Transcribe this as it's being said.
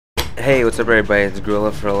Hey, what's up everybody, it's Gorilla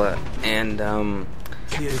Frilla, and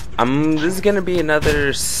this is gonna be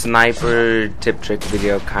another sniper tip trick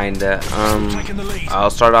video, kinda. I'll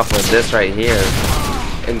start off with this right here.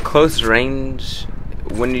 In close range,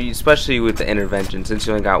 when you, especially with the intervention, since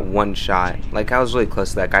you only got one shot, like I was really close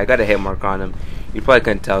to that guy, I got a hit mark on him. You probably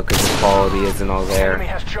couldn't tell because the quality isn't all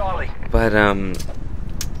there. But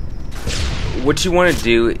what you want to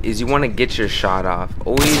do is you want to get your shot off.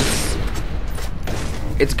 Always,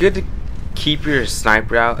 it's good to keep your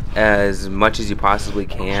sniper out as much as you possibly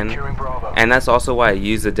can, and that's also why I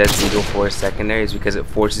use the Desert Eagle for secondaries, because it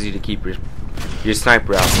forces you to keep your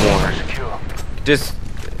sniper out more.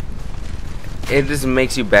 It just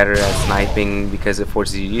makes you better at sniping because it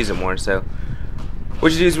forces you to use it more. So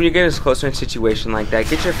what you do is when you get in a close range situation like that,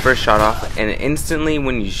 get your first shot off, and instantly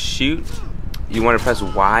when you shoot, you want to press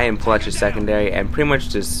Y and pull out your secondary and pretty much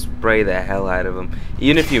just spray the hell out of them.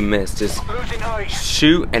 Even if you miss, just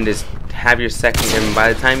shoot and just have your secondary. And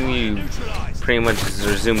by the time you pretty much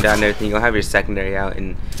zoomed out and everything, you'll have your secondary out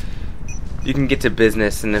and you can get to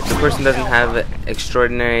business. And if the person doesn't have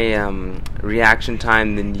extraordinary reaction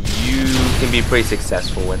time, then you can be pretty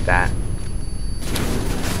successful with that.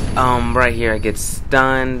 Right here I get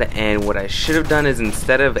stunned, and what I should have done is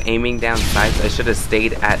instead of aiming down sights, I should have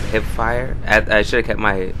stayed at hip fire. I should have kept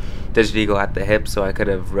my Desert Eagle at the hip, so I could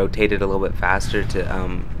have rotated a little bit faster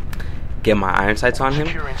to get my iron sights on him.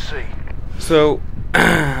 So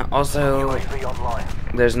also,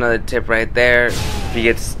 there's another tip right there. If you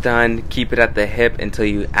get stunned, keep it at the hip until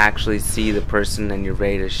you actually see the person and you're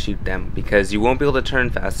ready to shoot them, because you won't be able to turn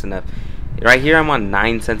fast enough. Right here I'm on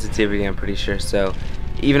 9 sensitivity, I'm pretty sure, so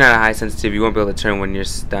even at a high sensitivity, you won't be able to turn when you're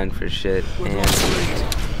stunned for shit. And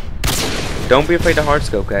don't be afraid to hard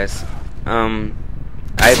scope, guys.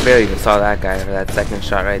 I barely even saw that guy for that second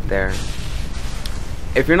shot right there.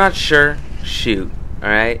 If you're not sure, shoot.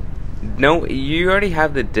 Alright? No, you already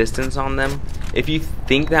have the distance on them. If you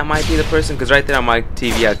think that might be the person, because right there on my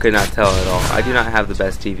TV I could not tell at all. I do not have the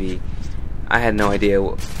best TV. I had no idea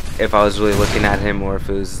if I was really looking at him or if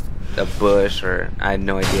it was a bush, or I had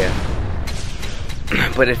no idea.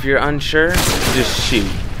 But if you're unsure, just shoot.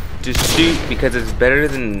 Just shoot, because it's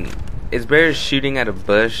better shooting at a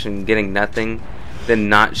bush and getting nothing than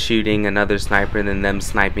not shooting another sniper and then them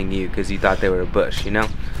sniping you because you thought they were a bush, you know?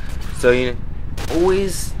 So you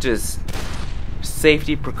always just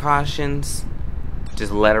safety precautions,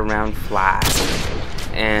 just let a round fly.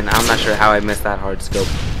 And I'm not sure how I missed that hard scope.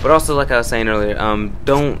 But also, like I was saying earlier,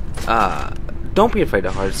 don't be afraid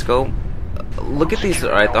to hard scope. Look at these,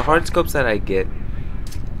 alright, the hard scopes that I get.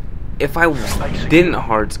 If I didn't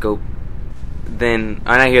hard scope, then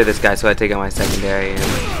I hear this guy, so I take out my secondary and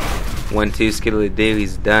 1-2 skiddly do,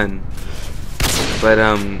 he's done. But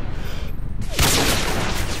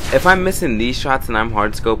if I'm missing these shots and I'm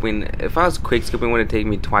hard scoping, if I was quick scoping, it would take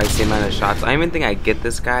me twice the amount of shots. I even think I get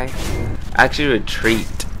this guy. I actually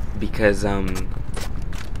retreat because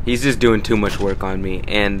he's just doing too much work on me,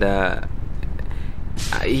 and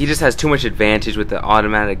he just has too much advantage with the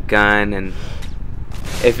automatic gun. And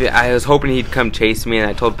I was hoping he'd come chase me, and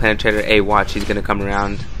I told Penetrator, hey, watch, he's gonna come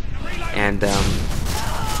around. And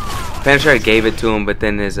Penetrator gave it to him, but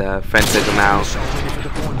then his friend took him out.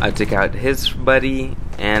 I took out his buddy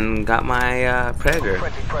and got my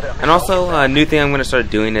Predator. And also, a new thing I'm gonna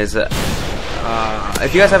start doing is, if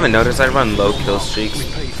you guys haven't noticed, I run low kill streaks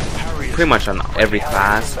pretty much on every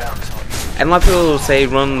class. And a lot of people will say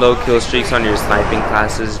run low kill streaks on your sniping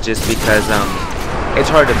classes just because it's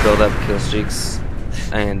hard to build up kill streaks.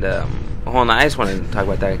 And hold on, I just want to talk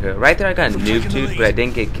about that. Right there I got a noob tube, but I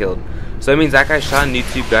didn't get killed. So that means that guy shot a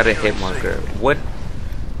noob tube, got a hit marker.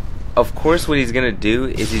 Of course what he's gonna do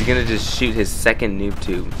is he's gonna just shoot his second noob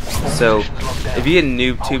tube. So if you get a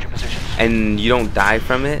noob tube and you don't die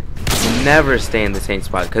from it, never stay in the same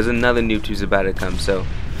spot, because another noob tube's about to come. So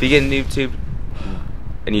if you get a noob tube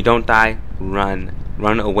and you don't die, run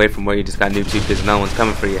away from where you just got noob tube, because another one's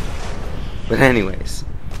coming for you. But anyways,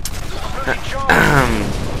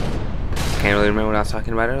 can't really remember what I was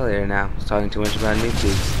talking about earlier now. I was talking too much about noob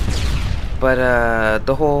tubes. But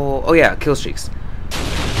the whole, oh yeah, kill streaks.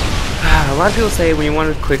 A lot of people say when you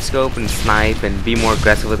want to quick scope and snipe and be more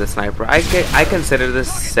aggressive with a sniper, I consider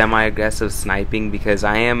this semi-aggressive sniping, because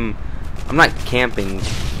I'm not camping.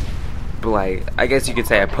 But like, I guess you could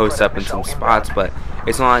say I post up in some spots, but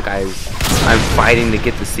it's not like I'm fighting to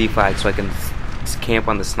get the C flag so I can camp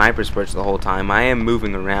on the sniper's perch the whole time. I am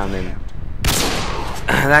moving around, and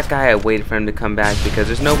that guy, I waited for him to come back, because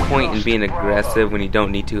there's no point in being aggressive when you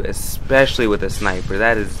don't need to, especially with a sniper.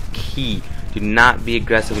 That is key. Do not be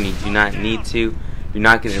aggressive when you do not need to. You're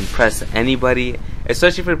not going to impress anybody,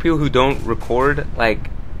 especially for people who don't record. Like,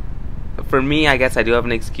 for me, I guess I do have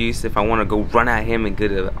an excuse if I want to go run at him and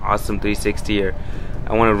get an awesome 360, or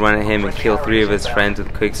I want to run at him and kill 3 of his friends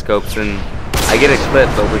with quick scopes, and I get a clip.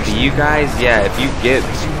 But with you guys, yeah, if you get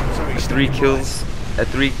 3 kills, a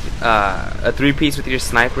 3-piece with your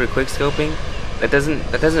sniper quick scoping, that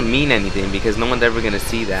doesn't mean anything, because no one's ever gonna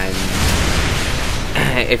see that.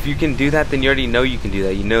 And if you can do that, then you already know you can do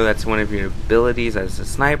that. You know that's one of your abilities as a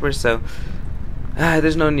sniper. So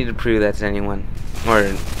there's no need to prove that to anyone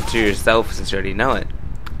or to yourself, since you already know it.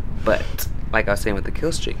 But like I was saying with the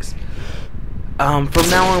kill streaks, from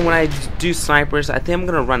now on when I do snipers, I think I'm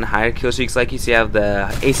gonna run higher kill streaks. Like you see, I have the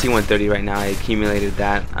AC-130 right now. I accumulated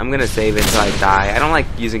that. I'm gonna save it until I die. I don't like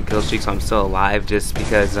using kill streaks so I'm still alive, just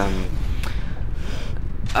because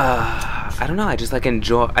I don't know, I just like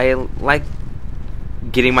I like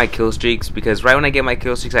getting my kill streaks, because right when I get my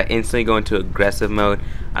kill streaks, I instantly go into aggressive mode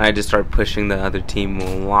and I just start pushing the other team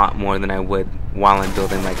a lot more than I would while I'm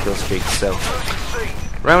building my kill streaks. So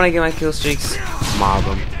right when I get my kill streaks, mob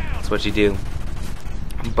them. That's what you do.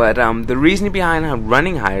 But the reason behind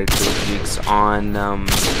running higher kill streaks on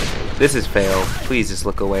this is fail. Please just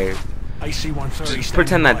look away. Just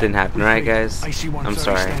pretend that didn't happen, right, guys? I'm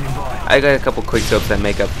sorry. I got a couple quick scopes that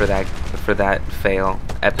make up for that fail,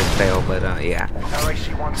 epic fail. But yeah.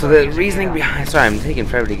 So the reasoning behind, sorry, I'm taking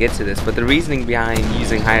forever to get to this, but the reasoning behind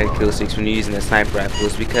using higher kill streaks when you're using a sniper rifle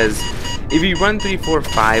is because if you run 3, 4,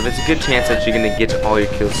 5, it's a good chance that you're gonna get to all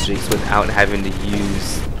your kill streaks without having to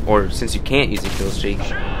use, or since you can't use a kill streak,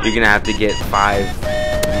 you're gonna have to get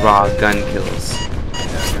 5 raw gun kills.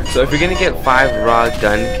 So if you're gonna get 5 raw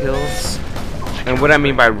gun kills, and what I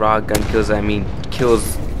mean by raw gun kills, I mean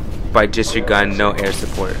kills by just your gun, no air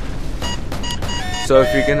support. So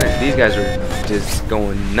if you're gonna, these guys were just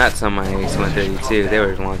going nuts on my AC-132. They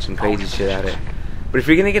were launching crazy shit at it. But if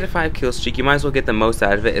you're gonna get a 5 kill streak, you might as well get the most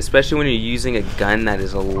out of it, especially when you're using a gun that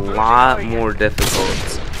is a lot more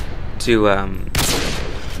difficult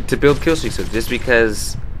to build kill streaks with, just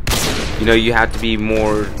because, you know, you have to be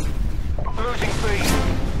more,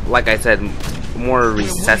 like I said, more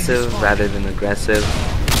recessive rather than aggressive.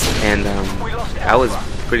 And I was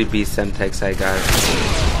pretty beast Semtex I got.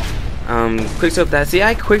 Quickscope that. See,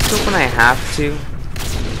 I quickscope when I have to.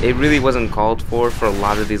 It really wasn't called for a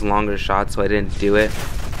lot of these longer shots, so I didn't do it.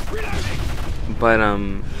 But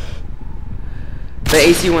the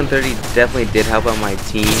AC-130 definitely did help out my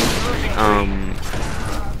team.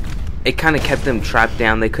 It kind of kept them trapped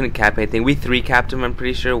down. They couldn't cap anything. We 3-capped them, I'm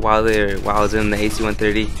pretty sure, while I was in the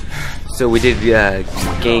AC-130. So we did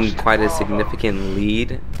gain quite a significant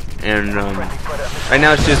lead. And right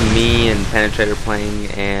now it's just me and Penetrator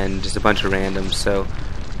playing, and just a bunch of randoms. So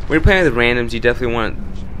when you're playing with randoms, you definitely want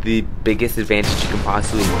the biggest advantage you can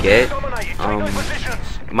possibly get.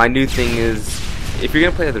 My new thing is, if you're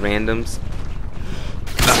gonna play with randoms,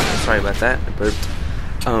 sorry about that, I burped.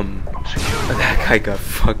 That guy got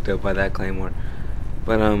fucked up by that claymore.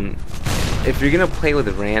 But if you're gonna play with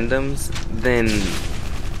randoms, then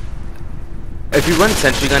if you run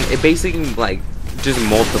sentry gun, it basically like just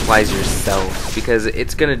multiplies yourself, because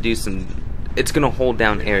it's gonna do it's gonna hold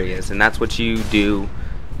down areas, and that's what you do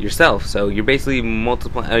yourself. So you're basically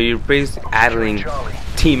you're basically adding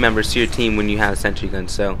team members to your team when you have a sentry gun.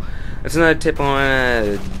 So that's another tip I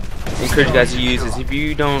want to encourage you guys to use, is if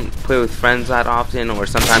you don't play with friends that often, or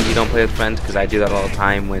sometimes you don't play with friends, because I do that all the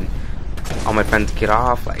time when all my friends get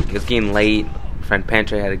off, like it's getting late, friend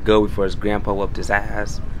Pantry had to go before his grandpa whooped his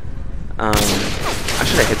ass. I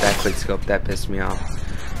should have hit that quick scope, that pissed me off.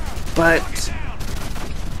 But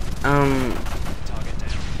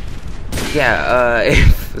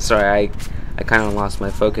yeah, sorry, I kind of lost my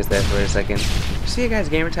focus there for a second. See a guy's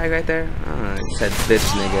gamer tag right there? It said bitch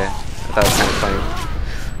nigga. I thought it was kind of funny.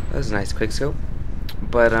 That was a nice quick scope.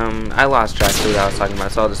 But I lost track of what I was talking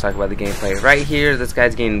about, so I'll just talk about the gameplay. Right here, this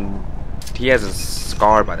guy's getting, he has a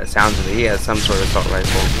scar by the sounds of it. He has some sort of assault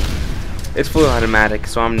rifle. It's fully automatic,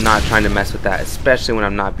 so I'm not trying to mess with that, especially when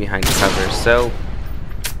I'm not behind cover. So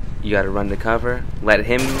you gotta run to cover, let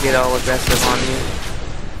him get all aggressive on you,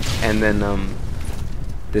 and then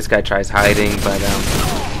this guy tries hiding, but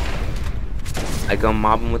I go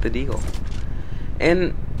mob him with the deagle.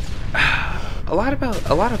 And a lot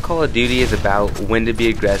of Call of Duty is about when to be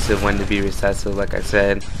aggressive, when to be recessive. Like I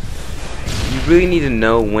said, you really need to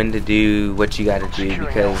know when to do what you gotta do,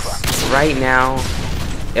 because right now,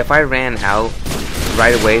 if I ran out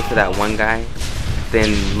right away for that one guy,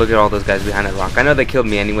 then look at all those guys behind that rock. I know they killed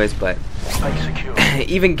me anyways, but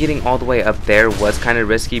even getting all the way up there was kind of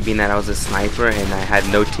risky, being that I was a sniper and I had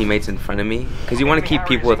no teammates in front of me, because you want to keep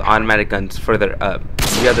people with automatic guns further up.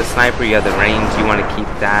 You have the sniper, you have the range, you want to keep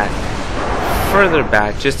that further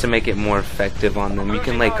back just to make it more effective on them. You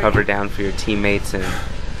can lay cover down for your teammates, and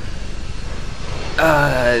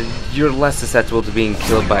you're less susceptible to being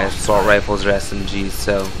killed by assault rifles or SMGs.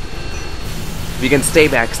 So if you can stay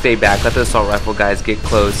back, let the assault rifle guys get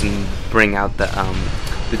close and bring out the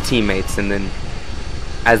teammates, and then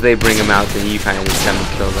as they bring them out, then you kind of just come and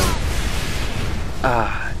kill them.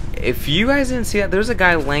 If you guys didn't see that, there's a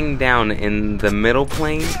guy laying down in the middle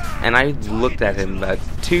plane, and I looked at him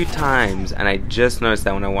 2 times, and I just noticed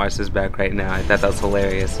that when I watched this back right now. I thought that was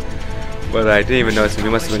hilarious, but I didn't even notice him.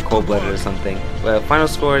 He must have been cold-blooded or something. But final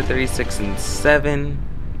score, 36-7,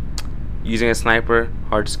 using a sniper,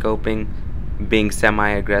 hard scoping, being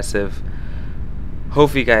semi-aggressive.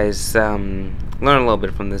 Hope you guys learn a little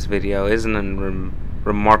bit from this video. It isn't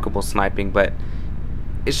remarkable sniping, but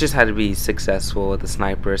it's just how to be successful with a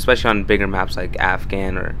sniper, especially on bigger maps like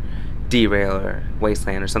Afghan or Derail or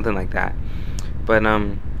Wasteland or something like that. But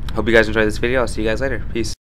hope you guys enjoyed this video. I'll see you guys later. Peace.